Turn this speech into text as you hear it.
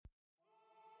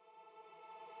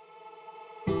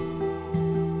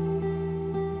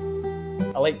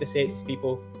like to say to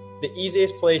people, the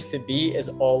easiest place to be is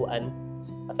all in.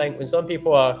 I think when some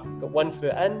people got 1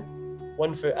 foot in,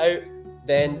 1 foot out,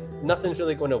 then nothing's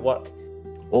really going to work.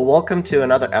 Well, welcome to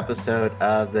another episode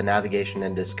of the Navigation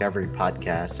and Discovery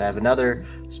podcast. I have another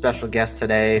special guest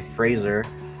today, Fraser.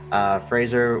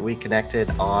 Fraser, we connected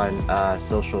on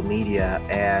social media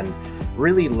and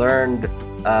really learned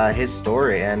his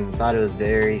story and thought it was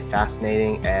very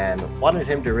fascinating and wanted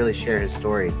him to really share his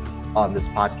story on this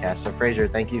podcast. So, Fraser,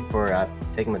 thank you for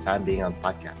taking the time being on the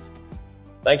podcast.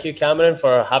 Thank you, Cameron,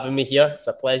 for having me here. It's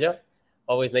a pleasure.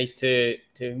 Always nice to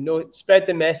spread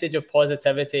the message of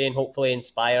positivity and hopefully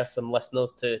inspire some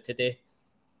listeners today.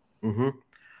 Mm-hmm.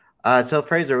 So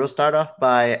Fraser, we'll start off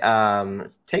by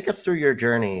take us through your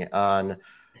journey on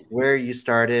where you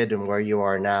started and where you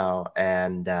are now,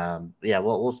 and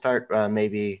we'll start at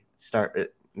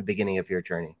the beginning of your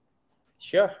journey.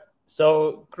 Sure.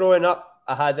 So growing up,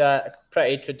 I had a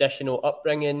pretty traditional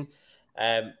upbringing.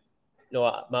 My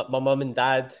mum and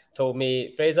dad told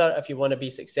me, Fraser, if you want to be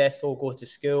successful, go to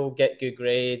school, get good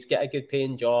grades, get a good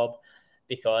paying job,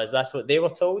 because that's what they were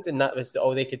told, and that was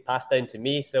all they could pass down to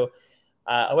me. So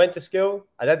I went to school.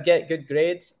 I did get good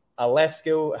grades. I left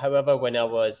school, however, when I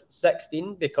was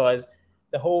 16, because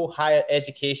the whole higher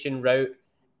education route,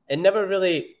 it never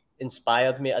really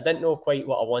inspired me. I didn't know quite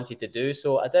what I wanted to do,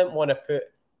 so I didn't want to put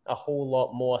a whole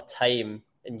lot more time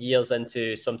and years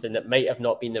into something that might have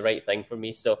not been the right thing for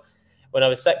me. So when I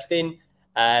was 16,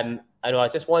 I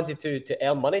just wanted to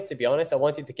earn money, to be honest. I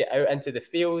wanted to get out into the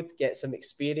field, get some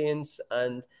experience,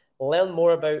 and learn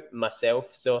more about myself.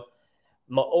 So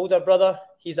my older brother,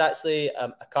 he's actually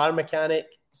a car mechanic.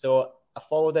 So I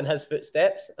followed in his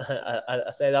footsteps.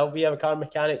 I said, I'll be a car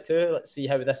mechanic too. Let's see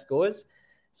how this goes.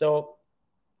 So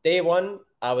day one,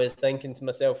 I was thinking to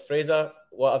myself, Fraser,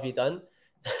 what have you done?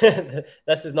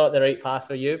 This is not the right path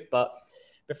for you. But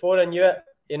before I knew it,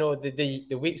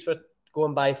 the weeks were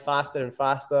going by faster and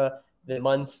faster, the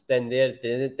months, then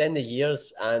the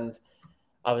years. And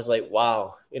I was like,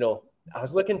 wow, I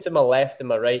was looking to my left and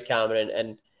my right, Cameron.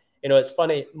 And, it's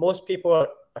funny. Most people are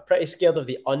pretty scared of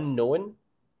the unknown.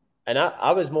 And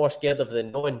I was more scared of the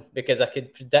known because I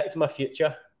could predict my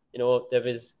future. There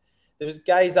was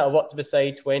guys that I worked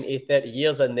beside 20, 30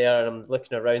 years in there. And I'm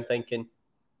looking around thinking,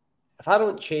 if I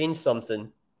don't change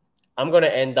something, I'm going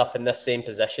to end up in this same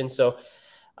position. So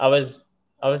I was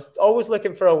always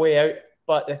looking for a way out.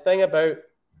 But the thing about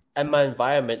in my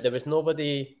environment, there was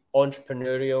nobody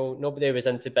entrepreneurial, nobody was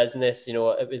into business.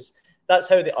 That's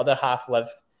how the other half live.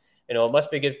 It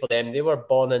must be good for them. They were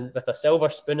born in with a silver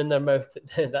spoon in their mouth.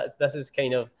 This is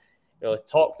kind of,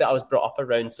 talk that I was brought up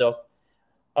around. So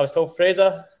I was told,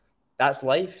 Fraser, that's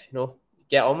life.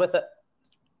 Get on with it.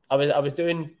 I was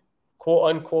doing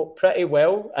quote unquote pretty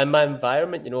well in my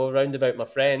environment. Around about my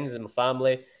friends and my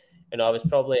family. I was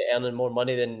probably earning more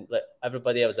money than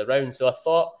everybody I was around. So I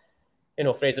thought,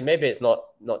 Fraser, maybe it's not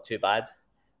too bad.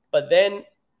 But then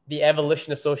the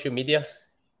evolution of social media,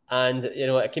 and,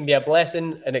 it can be a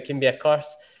blessing and it can be a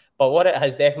curse. But what it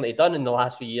has definitely done in the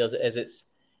last few years is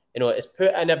it's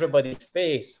put in everybody's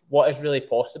face what is really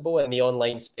possible in the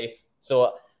online space.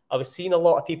 So I was seeing a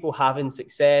lot of people having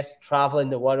success, traveling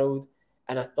the world.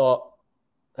 And I thought,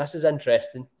 this is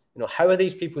interesting. How are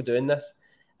these people doing this?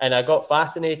 And I got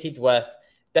fascinated with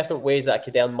different ways that I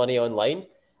could earn money online.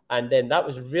 And then that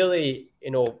was really,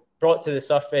 brought to the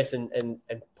surface and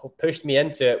pushed me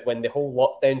into it when the whole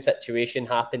lockdown situation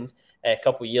happened a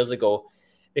couple of years ago.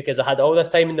 Because I had all this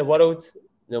time in the world,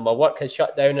 my work has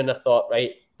shut down, and I thought,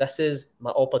 right, this is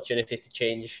my opportunity to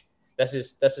change. This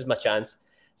is my chance.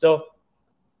 So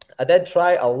I did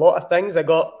try a lot of things. I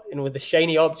got, the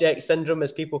shiny object syndrome,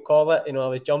 as people call it. I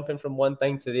was jumping from one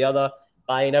thing to the other,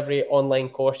 buying every online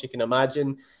course you can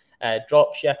imagine,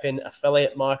 drop shipping,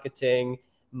 affiliate marketing,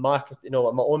 my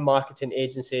own marketing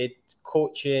agency,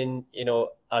 coaching,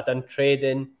 I've done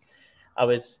trading. I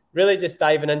was really just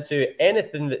diving into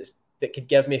anything that could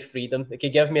give me freedom, that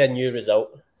could give me a new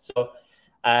result. So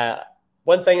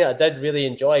one thing that I did really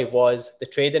enjoy was the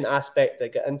trading aspect. I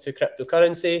got into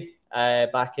cryptocurrency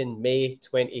back in May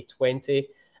 2020,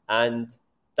 and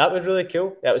that was really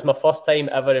cool. That was my first time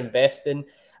ever investing.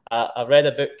 I read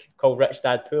a book called Rich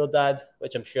Dad, Poor Dad,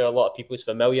 which I'm sure a lot of people is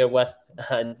familiar with.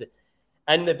 And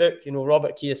in the book,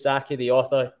 Robert Kiyosaki, the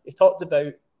author, he talked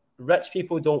about rich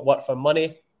people don't work for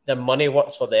money, their money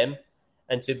works for them.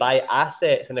 And to buy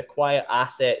assets and acquire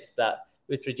assets that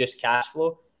would produce cash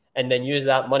flow and then use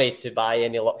that money to buy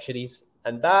any luxuries.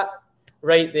 And that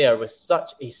right there was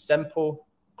such a simple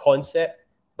concept,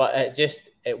 but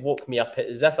it woke me up. It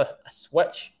was as if a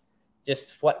switch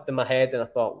just flipped in my head, and I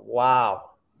thought,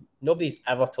 wow, nobody's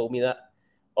ever told me that.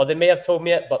 Or they may have told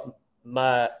me it, but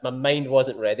my mind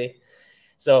wasn't ready.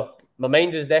 So my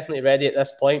mind was definitely ready at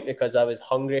this point because I was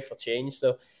hungry for change.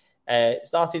 So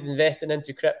started investing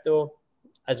into crypto.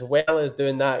 As well as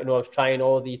doing that, I was trying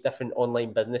all these different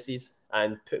online businesses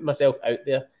and putting myself out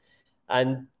there.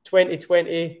 And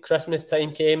 2020 Christmas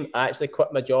time came. I actually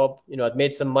quit my job. I'd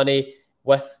made some money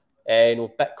with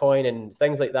Bitcoin and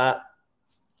things like that.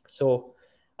 So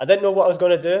I didn't know what I was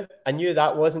going to do. I knew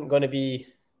that wasn't going to be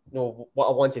what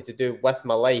I wanted to do with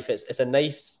my life. It's a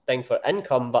nice thing for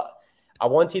income, but I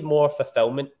wanted more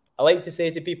fulfillment. I like to say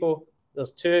to people,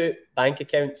 there's two bank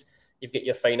accounts. You've got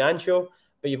your financial,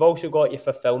 but you've also got your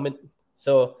fulfillment.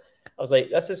 So I was like,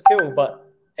 this is cool,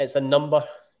 but it's a number.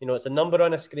 It's a number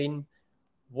on a screen.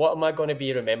 What am I going to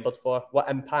be remembered for? What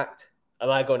impact am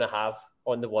I going to have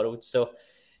on the world? So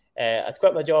I'd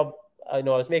quit my job. I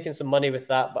was making some money with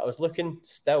that, but I was looking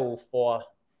still for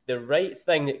the right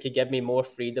thing that could give me more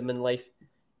freedom in life.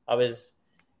 I was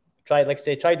tried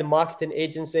the marketing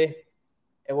agency.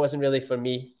 It wasn't really for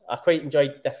me. I quite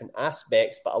enjoyed different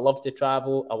aspects, but I love to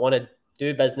travel. I want to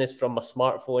do business from my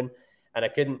smartphone, and I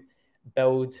couldn't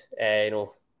build,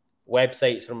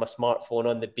 websites from my smartphone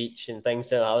on the beach and things.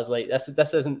 So I was like,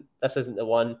 this isn't the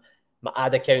one. My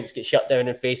ad accounts get shut down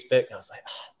on Facebook. I was like,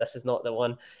 this is not the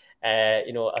one.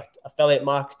 Affiliate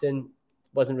marketing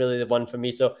wasn't really the one for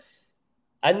me. So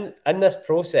in this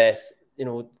process,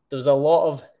 there was a lot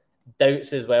of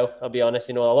doubts as well. I'll be honest.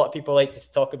 A lot of people like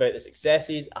to talk about the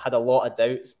successes. I had a lot of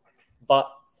doubts,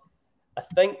 but I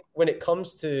think when it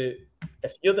comes to,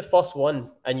 if you're the first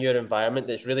one in your environment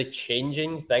that's really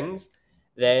changing things,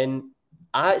 then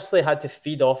I actually had to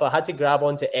feed off. I had to grab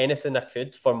onto anything I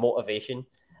could for motivation.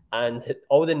 And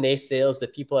all the naysayers, the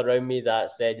people around me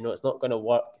that said, it's not going to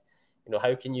work.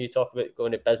 How can you talk about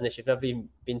going to business? You've never even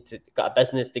got a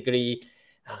business degree.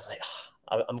 I was like,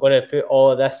 I'm going to put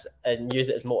all of this and use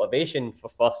it as motivation for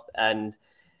first. And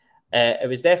it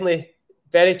was definitely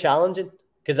very challenging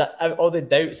because all the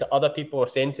doubts that other people were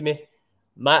saying to me,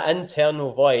 my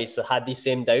internal voice had these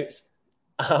same doubts.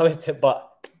 But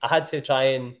I had to try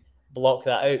and block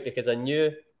that out because I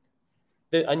knew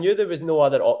there was no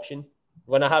other option.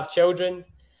 When I have children,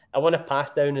 I want to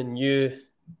pass down a new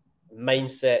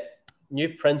mindset, new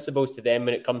principles to them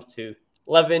when it comes to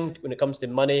living, when it comes to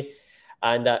money.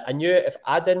 And I knew if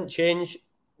I didn't change,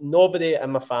 nobody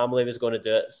in my family was going to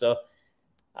do it. So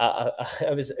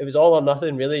it was all or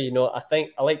nothing, really. I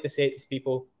think I like to say to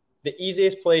people, the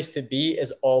easiest place to be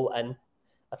is all in.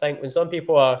 I think when some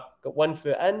people got 1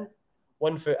 foot in,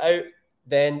 1 foot out,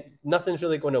 then nothing's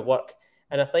really going to work.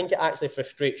 And I think it actually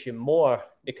frustrates you more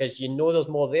because there's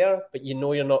more there, but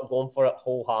you're not going for it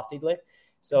wholeheartedly.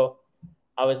 So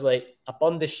I was like, I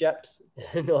burned the ships.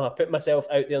 I put myself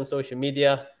out there on social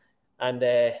media. And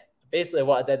basically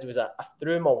what I did was I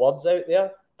threw my words out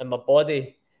there and my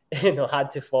body,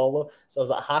 had to follow. So I was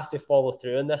like, I have to follow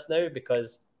through on this now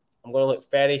because I'm going to look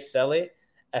very silly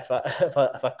if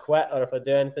I quit or if I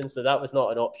do anything. So that was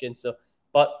not an option. So,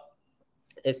 but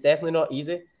it's definitely not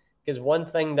easy because one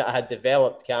thing that I had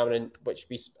developed, Cameron, which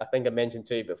I think I mentioned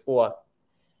to you before,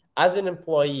 as an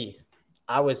employee,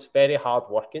 I was very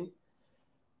hardworking.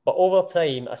 But over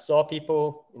time, I saw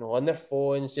people, on their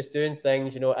phones, just doing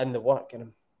things, in the work. And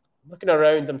I'm looking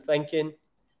around, I'm thinking,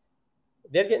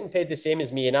 they're getting paid the same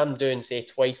as me and I'm doing, say,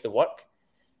 twice the work.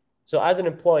 So as an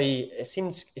employee, it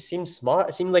seemed smart.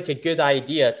 It seemed like a good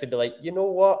idea to be like, you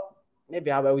know what?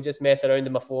 Maybe I will just mess around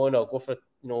on my phone. I'll go for,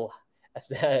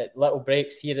 little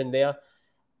breaks here and there.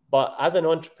 But as an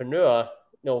entrepreneur,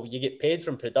 you get paid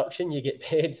from production. You get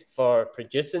paid for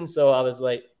producing. So I was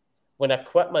like, when I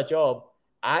quit my job,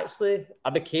 I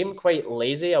became quite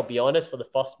lazy. I'll be honest, for the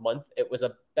first month, it was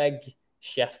a big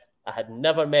shift. I had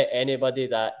never met anybody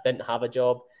that didn't have a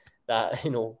job, that,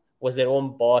 was their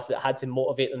own boss, that had to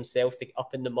motivate themselves to get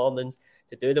up in the mornings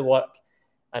to do the work.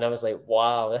 And I was like,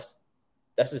 wow, this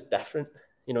is different.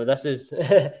 This is,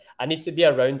 I need to be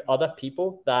around other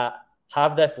people that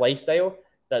have this lifestyle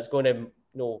that's going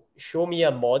to, show me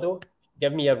a model,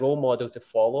 give me a role model to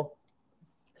follow.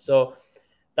 So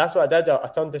that's what I did. I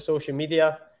turned to social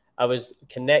media. I was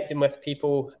connecting with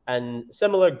people in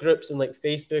similar groups in like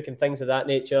Facebook and things of that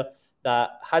nature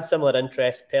that had similar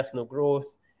interests, personal growth,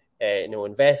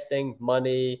 investing,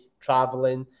 money,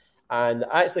 traveling. And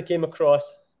I actually came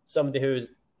across somebody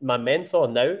who's my mentor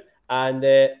now. And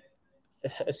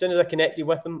as soon as I connected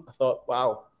with him, I thought,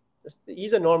 wow,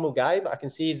 he's a normal guy, but I can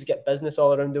see he's got business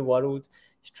all around the world.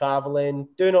 He's traveling,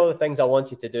 doing all the things I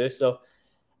wanted to do. So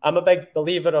I'm a big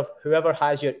believer of whoever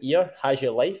has your ear has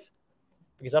your life.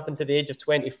 Because up until the age of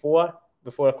 24,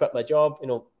 before I quit my job,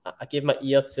 I gave my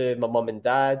ear to my mum and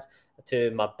dad,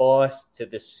 to my boss, to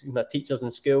my teachers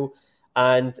in school.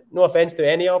 And no offense to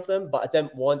any of them, but I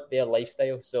didn't want their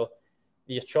lifestyle. So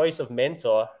your choice of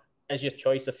mentor is your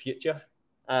choice of future.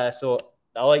 So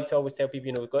I like to always tell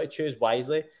people, we've got to choose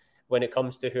wisely when it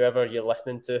comes to whoever you're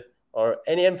listening to or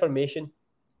any information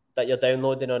that you're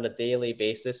downloading on a daily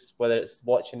basis, whether it's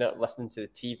watching it, listening to the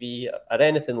TV, or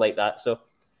anything like that. So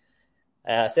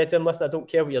I said to him, listen, I don't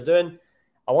care what you're doing.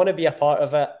 I want to be a part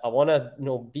of it. I want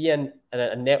to, be in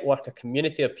a network, a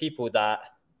community of people that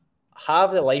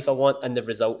have the life I want and the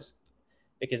results.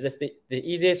 Because it's the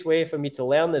easiest way for me to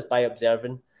learn is by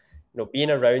observing,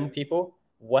 being around people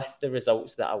with the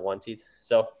results that I wanted.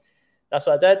 So that's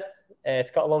what I did.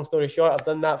 To cut a long story short, I've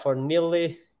done that for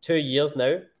nearly 2 years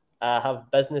now. I have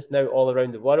business now all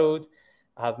around the world.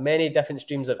 I have many different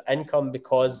streams of income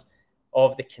because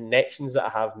of the connections that I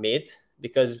have made.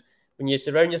 Because when you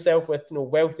surround yourself with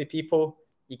wealthy people,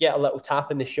 you get a little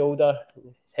tap in the shoulder.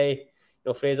 Hey,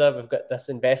 Fraser, we've got this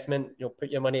investment. Put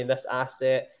your money in this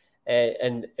asset,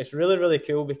 and it's really, really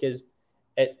cool because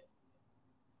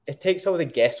it takes all the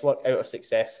guesswork out of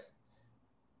success.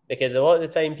 Because a lot of the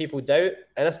time people doubt,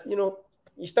 and it's,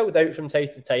 you still doubt from time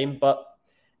to time, but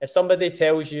if somebody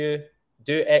tells you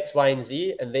do X, Y, and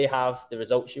Z and they have the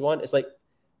results you want, it's like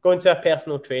going to a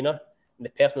personal trainer, and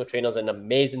the personal trainer's an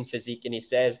amazing physique, and he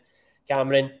says,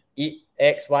 Cameron, eat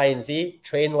X, Y, and Z,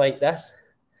 train like this.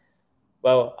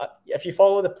 Well, if you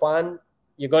follow the plan,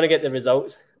 you're going to get the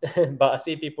results. But I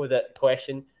see people that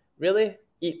question, really?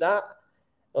 Eat that?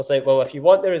 I was like, well, if you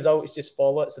want the results, just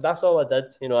follow it. So that's all I did.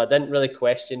 I didn't really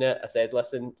question it. I said,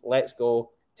 listen, let's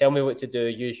go. Tell me what to do.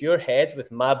 Use your head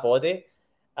with my body.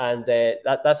 And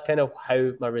that's kind of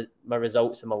how my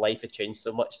results in my life have changed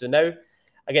so much. So now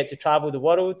I get to travel the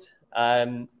world.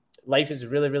 Life is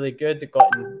really, really good. I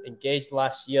got engaged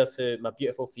last year to my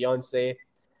beautiful fiance.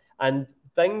 And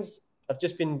things have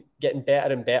just been getting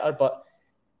better and better. But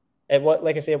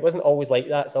like I say, it wasn't always like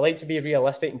that. So I like to be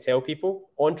realistic and tell people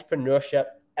entrepreneurship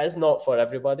is not for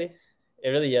everybody. It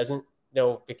really isn't,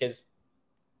 because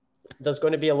there's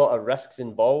going to be a lot of risks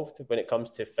involved when it comes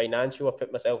to financial. I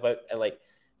put myself out in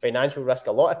financial risk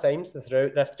a lot of times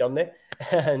throughout this journey.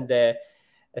 And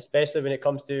especially when it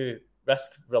comes to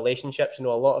risk relationships, a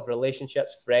lot of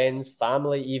relationships, friends,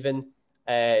 family, even,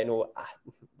 I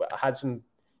had some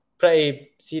pretty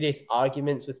serious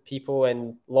arguments with people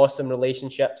and lost some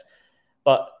relationships,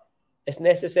 but it's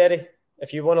necessary.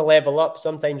 If you want to level up,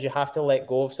 sometimes you have to let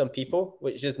go of some people,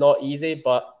 which is not easy.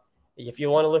 But if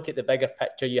you want to look at the bigger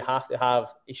picture, you have to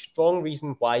have a strong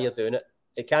reason why you're doing it.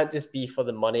 It can't just be for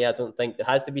the money. I don't think there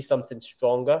has to be something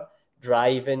stronger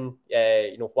driving,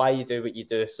 why you do what you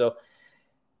do. So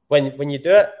when you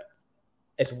do it,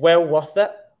 it's well worth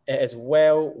it. It is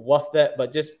well worth it.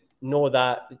 But just know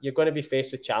that you're going to be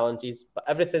faced with challenges. But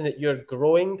everything that you're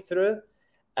growing through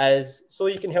is so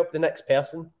you can help the next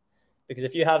person. Because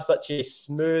if you have such a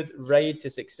smooth ride to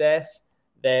success,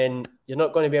 then you're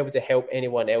not going to be able to help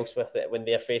anyone else with it when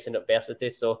they're facing adversity.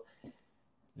 So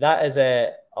that is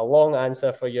a long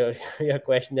answer for your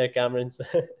question there, Cameron.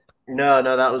 No,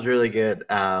 that was really good.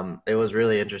 It was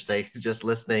really interesting just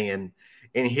listening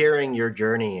and hearing your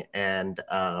journey and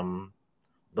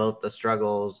both the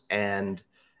struggles and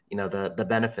the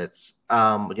benefits.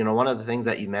 One of the things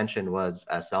that you mentioned was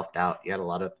self-doubt. You had a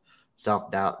lot of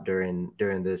self-doubt during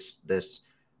this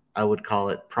I would call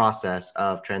it process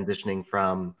of transitioning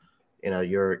from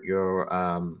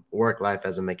your work life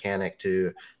as a mechanic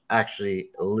to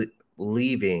actually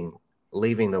leaving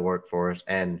the workforce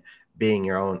and being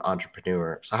your own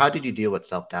entrepreneur. So how did you deal with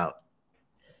self-doubt?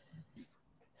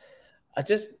 I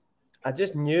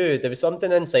just knew there was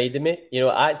something inside of me.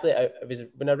 Actually,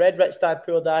 when I read Rich Dad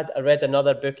Poor Dad, I read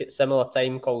another book at similar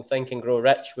time called Think and Grow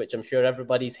Rich, which I'm sure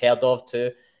everybody's heard of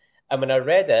too. And when I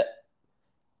read it,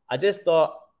 I just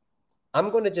thought, I'm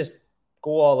going to just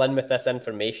go all in with this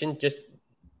information, just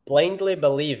blindly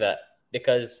believe it,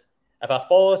 because if I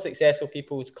follow successful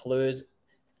people's clues,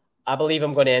 I believe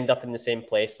I'm going to end up in the same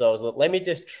place. So I was like, let me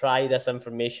just try this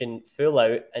information full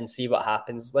out and see what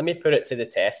happens. Let me put it to the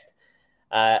test.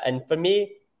 And for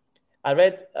me, I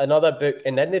read another book,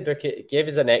 and in the book, it gave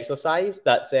us an exercise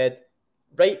that said,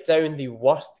 write down the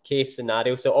worst case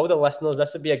scenario. So all the listeners,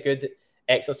 this would be a good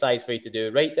exercise for you to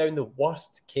do. Write down the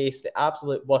worst case, the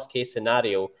absolute worst case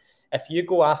scenario, if you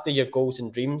go after your goals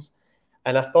and dreams.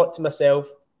 And I thought to myself,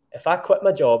 if I quit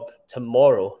my job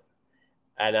tomorrow,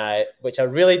 which I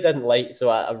really didn't like, so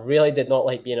I really did not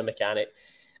like being a mechanic.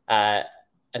 And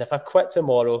if I quit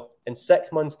tomorrow, in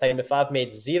 6 months' time, if I've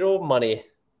made zero money,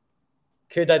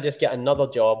 could I just get another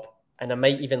job? And I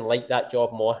might even like that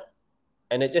job more.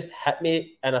 And it just hit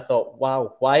me, and I thought,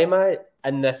 wow, why am I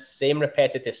in this same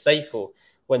repetitive cycle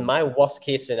when my worst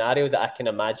case scenario that I can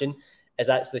imagine is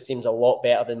actually seems a lot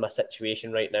better than my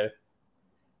situation right now.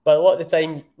 But a lot of the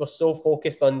time, we're so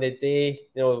focused on the day,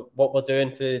 what we're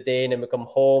doing through the day, and then we come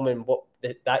home and what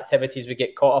the activities we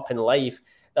get caught up in life,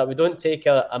 that we don't take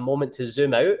a moment to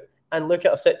zoom out and look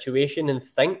at a situation and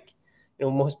think.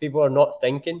 Most people are not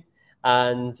thinking.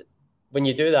 And when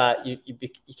you do that, you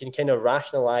can kind of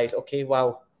rationalize, okay,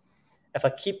 well, if I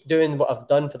keep doing what I've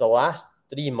done for the last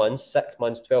 3 months, 6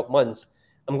 months, 12 months,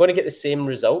 I'm going to get the same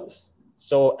results.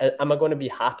 So am I going to be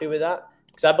happy with that?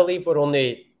 Because I believe we're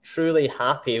only truly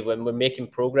happy when we're making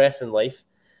progress in life.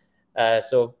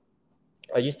 So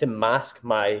I used to mask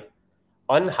my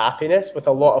unhappiness with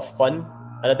a lot of fun,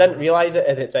 and I didn't realize it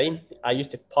at the time. I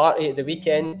used to party at the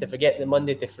weekends to forget the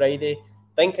Monday to Friday,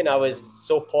 thinking I was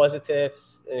so positive,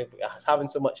 I was having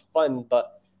so much fun.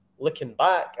 But looking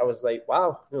back, I was like,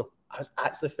 wow, I was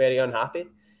actually very unhappy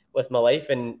with my life,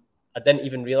 and I didn't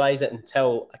even realize it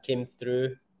until I came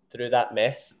through that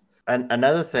mess.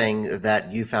 Another thing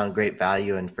that you found great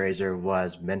value in, Fraser,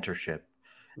 was mentorship.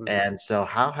 Mm-hmm. And so,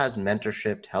 how has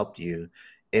mentorship helped you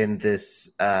in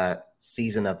this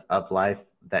season of life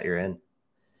that you're in?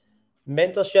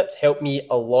 Mentorships help me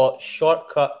a lot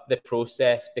shortcut the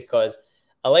process, because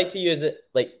I like to use it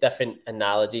like different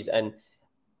analogies. And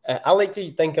I like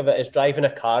to think of it as driving a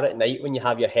car at night when you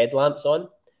have your headlamps on.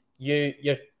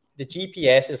 The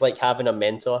GPS is like having a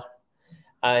mentor,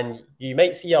 and you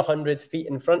might see 100 feet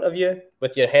in front of you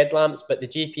with your headlamps, but the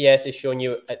GPS is showing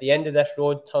you at the end of this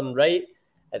road, turn right,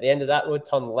 at the end of that road,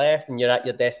 turn left, and you're at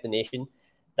your destination.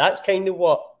 That's kind of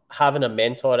what having a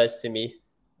mentor is to me.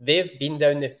 They've been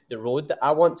down the road that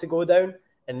I want to go down,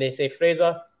 and they say,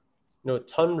 Fraser,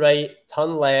 turn right,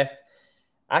 turn left.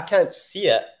 I can't see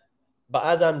it, but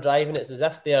as I'm driving, it's as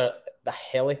if they're the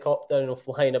helicopter,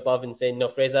 flying above and saying, no,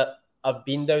 Fraser, I've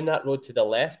been down that road to the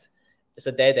left. It's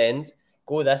a dead end.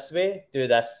 Go this way, do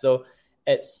this. So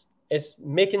it's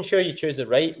making sure you choose the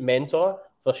right mentor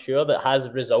for sure that has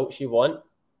results you want.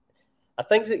 I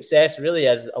think success really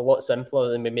is a lot simpler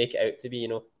than we make it out to be.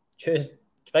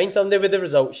 Find somebody with the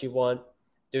results you want,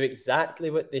 do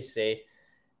exactly what they say.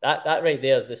 That right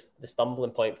there is the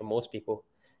stumbling point for most people,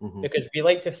 Mm-hmm. because we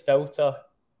like to filter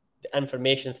the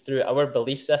information through our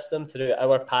belief system, through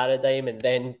our paradigm, and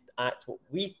then act what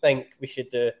we think we should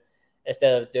do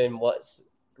instead of doing what's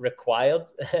required.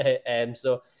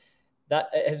 So that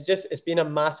it's been a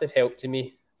massive help to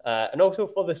me, and also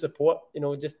for the support.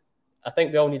 Just I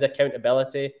think we all need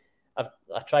accountability.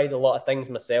 I tried a lot of things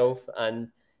myself,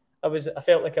 and I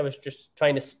felt like I was just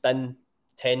trying to spin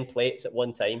 10 plates at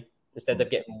one time instead of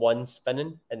getting one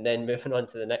spinning and then moving on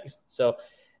to the next. So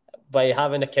by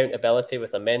having accountability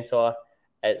with a mentor,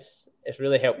 it's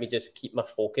really helped me just keep my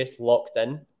focus locked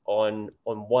in on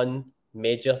one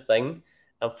major thing,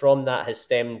 and from that has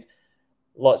stemmed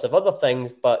lots of other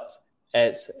things. But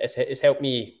it's helped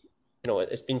me.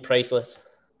 It's been priceless.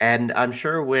 And I'm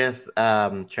sure with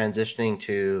transitioning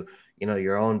to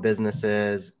your own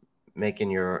businesses,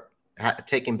 making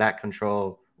taking back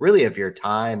control really of your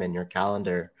time and your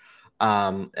calendar,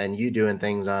 and you doing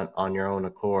things on your own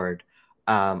accord,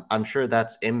 I'm sure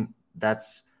that's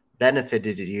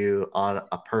benefited you on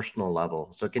a personal level.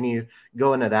 So can you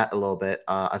go into that a little bit,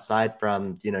 aside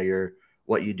from your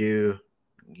what you do,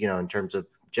 in terms of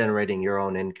generating your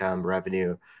own income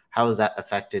revenue? How has that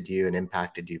affected you and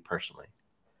impacted you personally?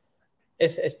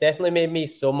 It's definitely made me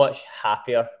so much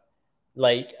happier.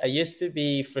 Like, I used to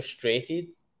be frustrated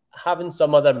having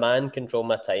some other man control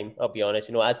my time. I'll be honest.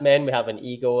 As men, we have an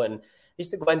ego, and I used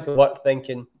to go into work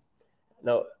thinking,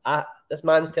 this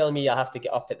man's telling me I have to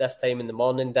get up at this time in the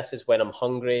morning. This is when I'm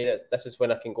hungry. This is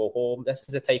when I can go home. This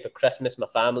is the type of Christmas my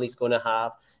family's going to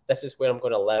have. This is where I'm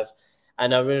going to live.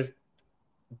 And I was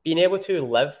being able to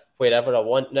live wherever I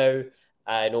want now.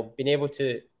 Being able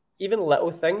to, even little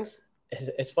things.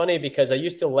 It's funny because I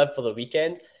used to live for the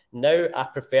weekend. Now I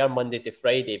prefer Monday to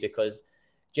Friday, because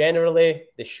generally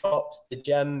the shops, the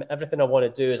gym, everything I want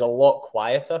to do is a lot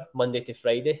quieter Monday to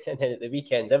Friday. And then at the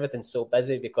weekends, everything's so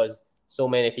busy because so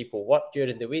many people work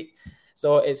during the week.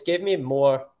 So it's gave me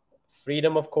more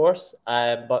freedom, of course,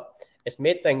 but it's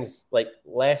made things like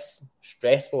less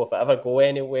stressful if I ever go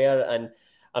anywhere, and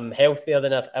I'm healthier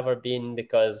than I've ever been,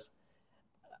 because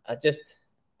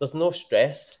there's no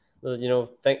stress.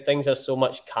 Things are so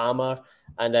much calmer,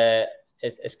 and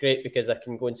it's great because I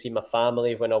can go and see my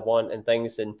family when I want and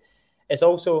things. And it's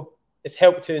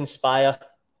helped to inspire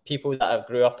people that I've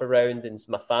grew up around and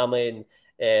my family,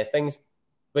 and things,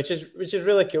 which is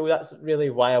really cool. That's really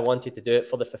why I wanted to do it,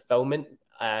 for the fulfillment,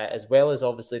 as well as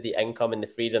obviously the income and the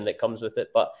freedom that comes with it.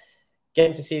 But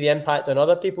getting to see the impact on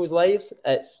other people's lives,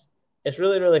 it's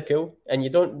really, really cool. And you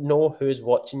don't know who's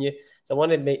watching you. So I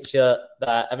want to make sure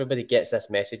that everybody gets this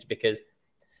message, because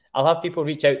I'll have people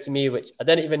reach out to me, which I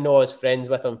didn't even know I was friends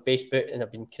with on Facebook, and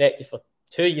I've been connected for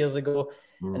 2 years ago.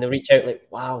 And they'll reach out like,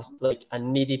 wow, like I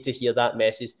needed to hear that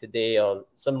message today, or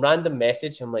some random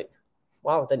message. I'm like,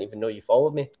 wow, I didn't even know you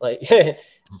followed me. Like,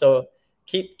 so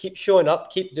keep showing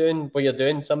up, keep doing what you're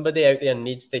doing. Somebody out there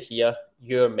needs to hear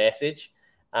your message,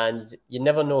 and you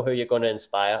never know who you're going to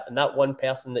inspire. And that one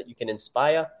person that you can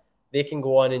inspire, they can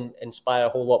go on and inspire a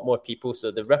whole lot more people. So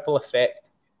the ripple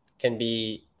effect can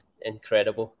be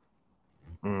incredible.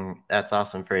 That's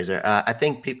awesome, Fraser. I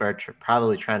think people are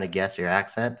probably trying to guess your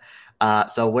accent.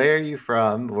 So where are you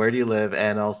from? Where do you live?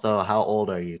 And also, how old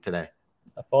are you today?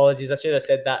 Apologies, I should have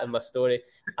said that in my story.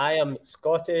 I am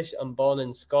Scottish. I'm born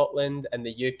in Scotland in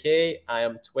the UK. I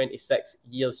am 26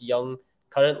 years young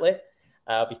currently.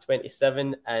 I'll be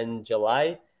 27 in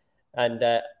July. And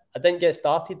I didn't get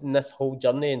started in this whole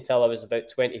journey until I was about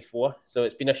 24. So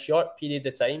it's been a short period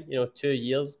of time, 2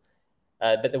 years.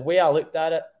 But the way I looked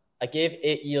at it, I gave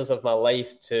 8 years of my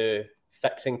life to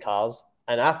fixing cars.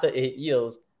 And after 8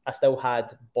 years, I still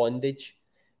had bondage.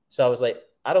 So I was like,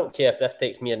 I don't care if this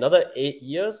takes me another 8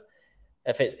 years.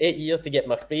 If it's 8 years to get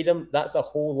my freedom, that's a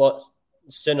whole lot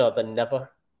sooner than never.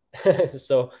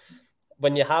 So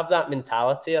when you have that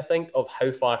mentality, I think, of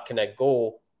how far can I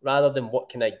go rather than what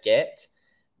can I get,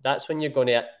 that's when you're going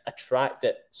to attract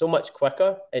it so much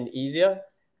quicker and easier,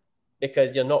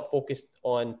 because you're not focused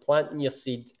on planting your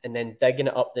seed and then digging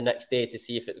it up the next day to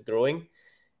see if it's growing.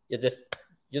 You're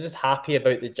just happy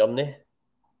about the journey.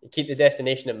 You keep the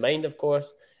destination in mind, of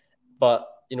course, but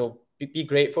be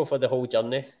grateful for the whole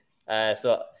journey.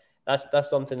 So that's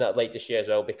something that I'd like to share as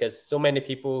well, because so many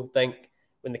people think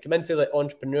when they come into like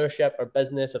entrepreneurship or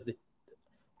business,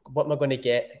 what am I going to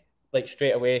get like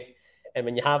straight away? And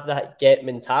when you have that get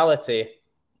mentality,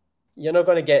 you're not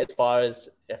going to get as far as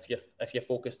if you're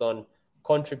focused on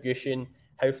contribution.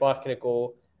 How far can I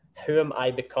go? Who am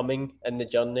I becoming in the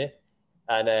journey?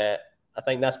 And I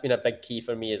think that's been a big key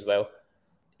for me as well.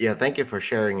 Yeah, thank you for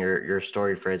sharing your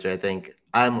story, Fraser. I think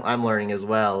I'm learning as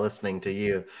well listening to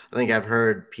you. I think I've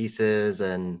heard pieces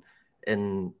and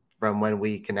from when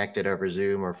we connected over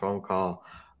Zoom or phone call,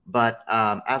 but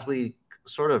as we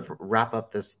sort of wrap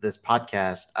up this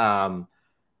podcast,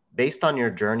 based on your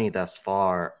journey thus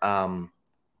far,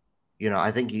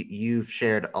 I think you've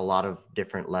shared a lot of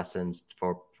different lessons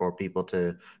for people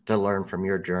to learn from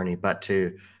your journey. But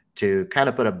to kind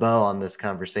of put a bow on this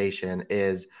conversation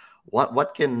is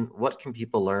what can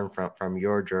people learn from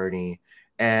your journey?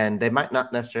 And they might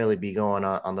not necessarily be going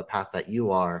on the path that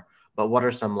you are, but what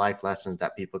are some life lessons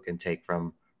that people can take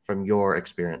from your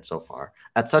experience so far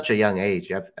at such a young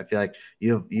age? I feel like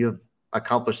you've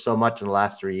accomplished so much in the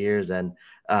last 3 years, and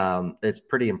it's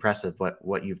pretty impressive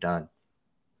what you've done.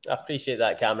 I appreciate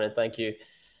that, Cameron. Thank you.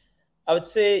 I would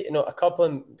say, a couple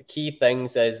of key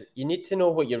things is you need to know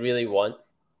what you really want.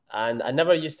 And I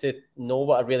never used to know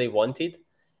what I really wanted.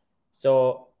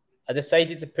 So I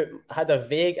decided I had a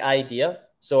vague idea.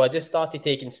 So I just started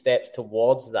taking steps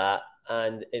towards that.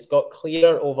 And it's got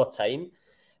clearer over time,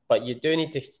 but you do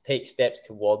need to take steps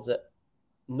towards it.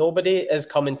 Nobody is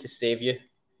coming to save you.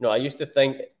 I used to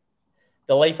think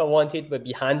the life I wanted would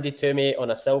be handed to me on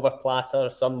a silver platter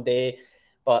someday.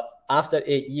 But after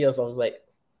 8 years, I was like,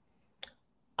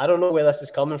 I don't know where this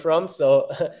is coming from. So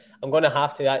I'm going to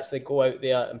have to actually go out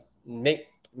there and make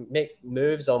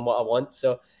moves on what I want.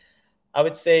 So I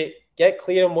would say get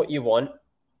clear on what you want,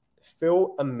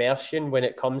 full immersion when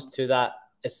it comes to that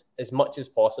as much as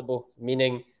possible.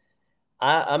 Meaning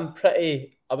I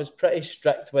was pretty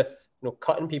strict with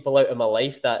cutting people out of my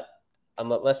life that I'm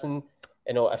like, listen,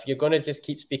 if you're going to just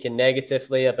keep speaking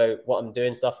negatively about what I'm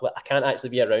doing, stuff like, I can't actually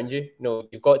be around you.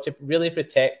 You've got to really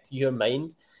protect your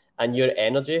mind and your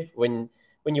energy when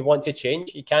you want to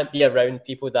change. You can't be around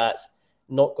people that's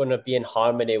not going to be in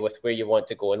harmony with where you want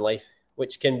to go in life,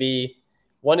 which can be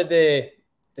one of the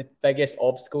biggest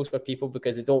obstacles for people,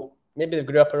 because maybe they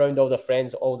grew up around all their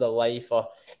friends all their life, or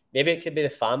maybe it could be the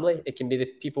family. It can be the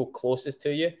people closest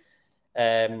to you.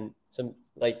 Some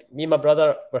like me and my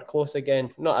brother were close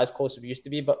again, not as close as we used to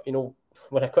be, but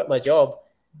when I quit my job,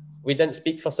 we didn't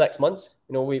speak for 6 months.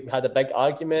 We had a big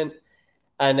argument,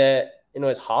 and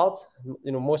it's hard.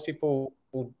 Most people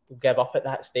will give up at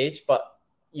that stage, but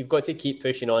you've got to keep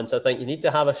pushing on. So I think you need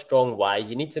to have a strong why.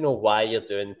 You need to know why you're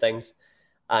doing things,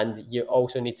 and you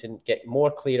also need to get more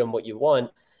clear on what you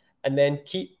want, and then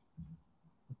keep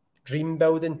dream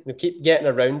building. Keep getting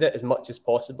around it as much as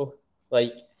possible.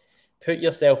 Like, put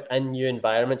yourself in new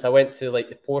environments. I went to like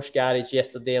the Porsche garage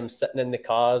yesterday. I'm sitting in the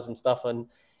cars and stuff, and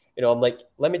I'm like,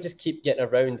 let me just keep getting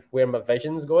around where my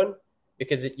vision's going.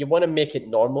 because you want to make it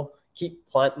normal. Keep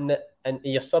planting it in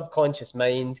your subconscious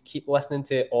mind. Keep listening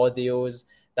to audios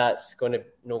that's going to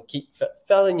keep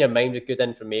filling your mind with good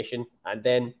information. And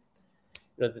then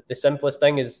the simplest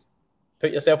thing is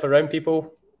put yourself around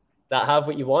people that have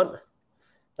what you want.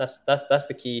 That's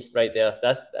the key right there.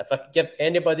 That's, if I could give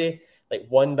anybody like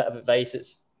one bit of advice,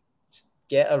 it's just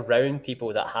get around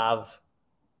people that have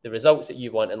the results that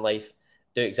you want in life.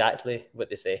 Do exactly what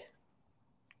they say.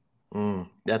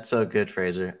 That's so good,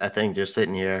 Fraser. I think just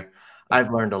sitting here,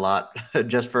 I've learned a lot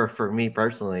just for me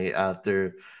personally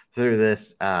through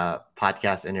this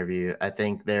podcast interview. I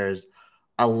think there's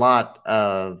a lot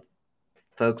of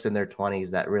folks in their 20s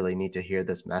that really need to hear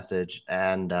this message,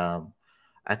 and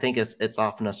I think it's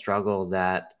often a struggle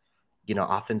that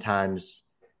oftentimes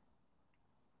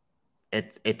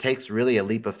it takes really a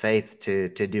leap of faith to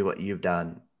do what you've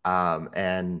done,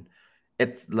 and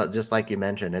it's just like you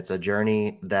mentioned, it's a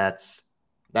journey that's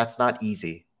not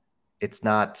easy. It's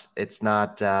not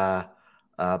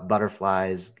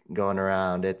butterflies going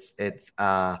around. It's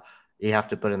you have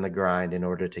to put in the grind in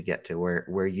order to get to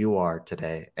where you are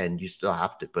today, and you still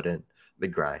have to put in the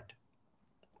grind.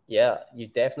 Yeah, you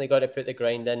definitely got to put the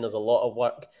grind in. There's a lot of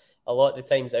work. A lot of the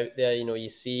times out there, you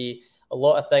see a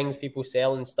lot of things people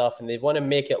selling stuff, and they want to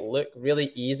make it look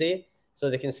really easy so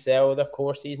they can sell their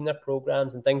courses and their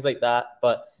programs and things like that.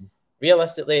 But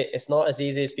realistically, it's not as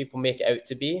easy as people make it out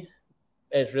to be.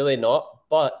 It's really not,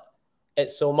 but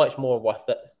it's so much more worth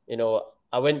it.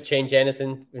 I wouldn't change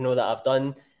anything, that I've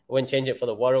done. I wouldn't change it for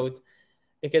the world,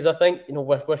 because I think,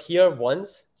 we're here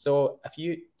once. So if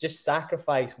you just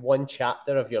sacrifice one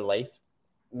chapter of your life,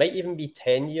 it might even be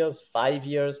 10 years, 5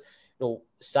 years,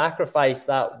 sacrifice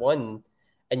that one,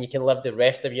 and you can live the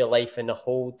rest of your life in a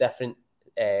whole different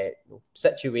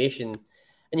situation.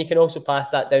 And you can also pass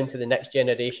that down to the next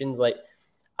generations. Like,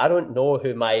 I don't know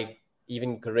who my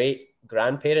even great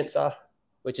grandparents are,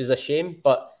 which is a shame,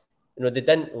 but they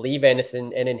didn't leave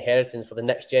anything in inheritance for the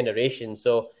next generation.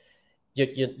 So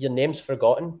your name's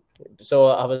forgotten. So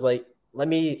I was like, let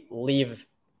me leave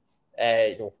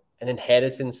an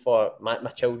inheritance for my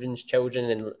children's children,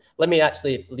 and let me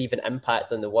actually leave an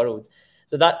impact on the world.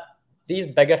 So that these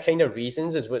bigger kind of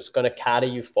reasons is what's going to carry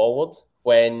you forward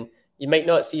when you might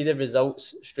not see the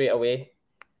results straight away.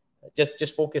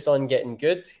 Just focus on getting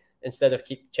good instead of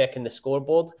keep checking the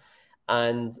scoreboard,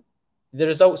 and the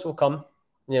results will come,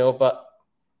 but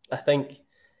I think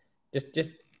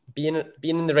just being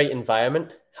in the right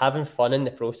environment, having fun in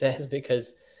the process,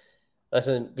 because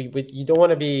listen, you don't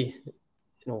want to be,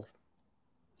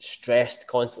 stressed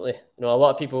constantly. A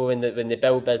lot of people when they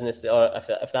build business, or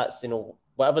if that's,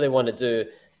 whatever they want to do,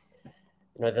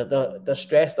 they're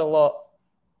stressed a lot.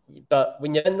 But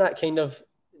when you're in that kind of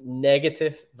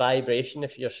negative vibration,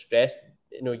 if you're stressed,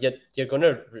 you're going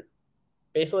to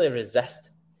basically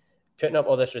resist, putting up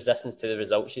all this resistance to the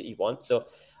results that you want. So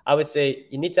I would say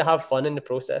you need to have fun in the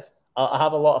process. I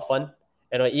have a lot of fun.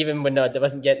 Even when I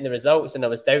wasn't getting the results and I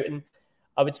was doubting,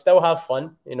 I would still have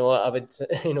fun. I would,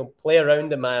 play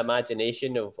around in my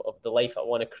imagination of the life I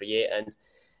want to create. And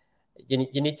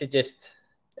you need to just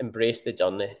embrace the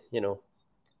journey,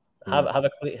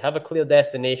 have a clear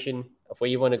destination of where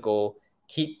you want to go.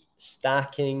 Keep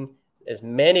stacking as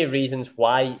many reasons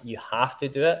why you have to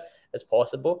do it as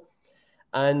possible,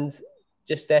 and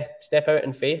just step out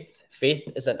in faith. Faith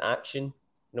is an action.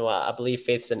 I believe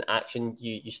faith is an action.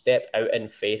 You step out in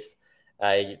faith.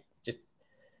 You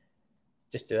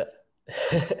just do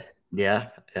it. Yeah,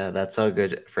 that's so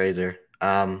good, Fraser.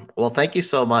 Well, thank you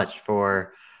so much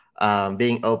for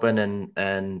being open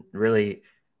and really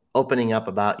opening up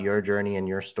about your journey and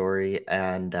your story.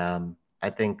 And I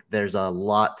think there's a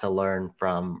lot to learn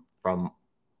from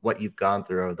what you've gone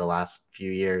through over the last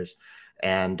few years.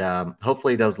 And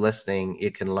hopefully those listening,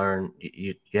 you can learn,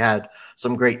 you had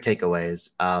some great takeaways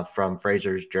from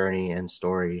Fraser's journey and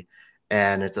story.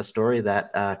 And it's a story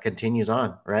that continues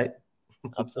on, right?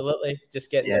 Absolutely.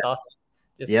 Just getting started.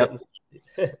 Getting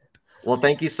started. Well,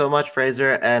 thank you so much,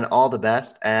 Fraser, and all the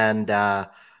best. And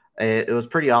it was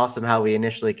pretty awesome how we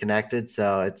initially connected.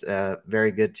 So it's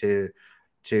very good to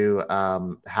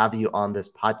have you on this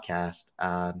podcast.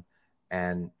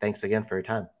 And thanks again for your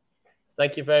time.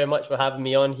 Thank you very much for having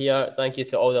me on here. Thank you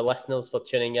to all the listeners for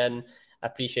tuning in. I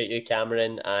appreciate you,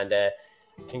 Cameron, and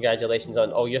congratulations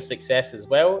on all your success as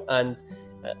well. And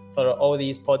for all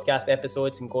these podcast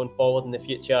episodes and going forward in the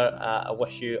future, I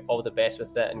wish you all the best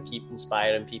with it, and keep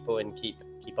inspiring people and keep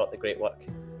up the great work.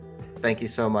 Thank you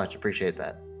so much. Appreciate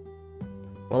that.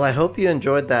 Well, I hope you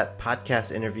enjoyed that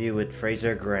podcast interview with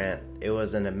Fraser Grant. It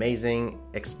was an amazing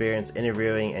experience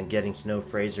interviewing and getting to know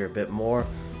Fraser a bit more.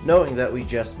 knowing that we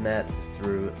just met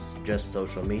through just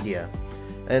social media.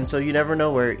 And so you never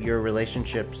know where your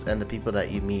relationships and the people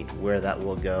that you meet, where that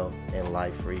will go in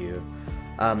life for you.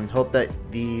 Hope that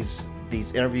these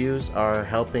interviews are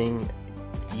helping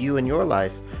you in your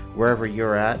life wherever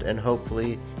you're at, and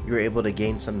hopefully you're able to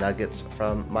gain some nuggets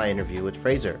from my interview with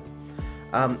Fraser.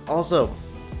 Also,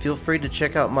 feel free to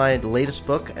check out my latest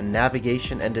book,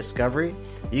 Navigation and Discovery.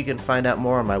 You can find out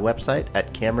more on my website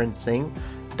at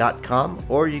CameronSingh.com,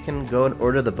 or you can go and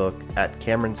order the book at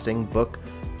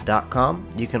CameronSinghBook.com.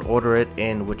 You can order it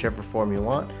in whichever form you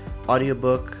want: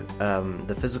 audiobook,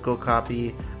 the physical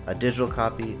copy, a digital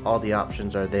copy. All the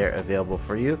options are there available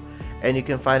for you. And you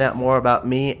can find out more about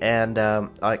me and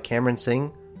at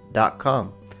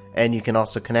CameronSingh.com. And you can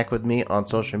also connect with me on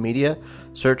social media.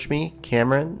 Search me,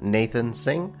 Cameron Nathan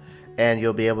Singh, and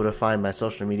you'll be able to find my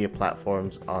social media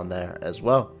platforms on there as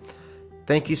well.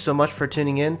 Thank you so much for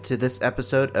tuning in to this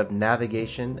episode of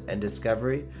Navigation and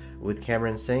Discovery with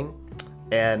Cameron Singh,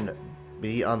 and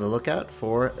be on the lookout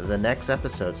for the next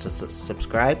episode. So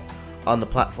subscribe on the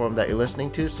platform that you're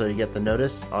listening to so you get the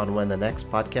notice on when the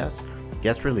next podcast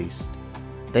gets released.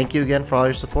 Thank you again for all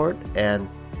your support, and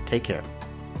take care.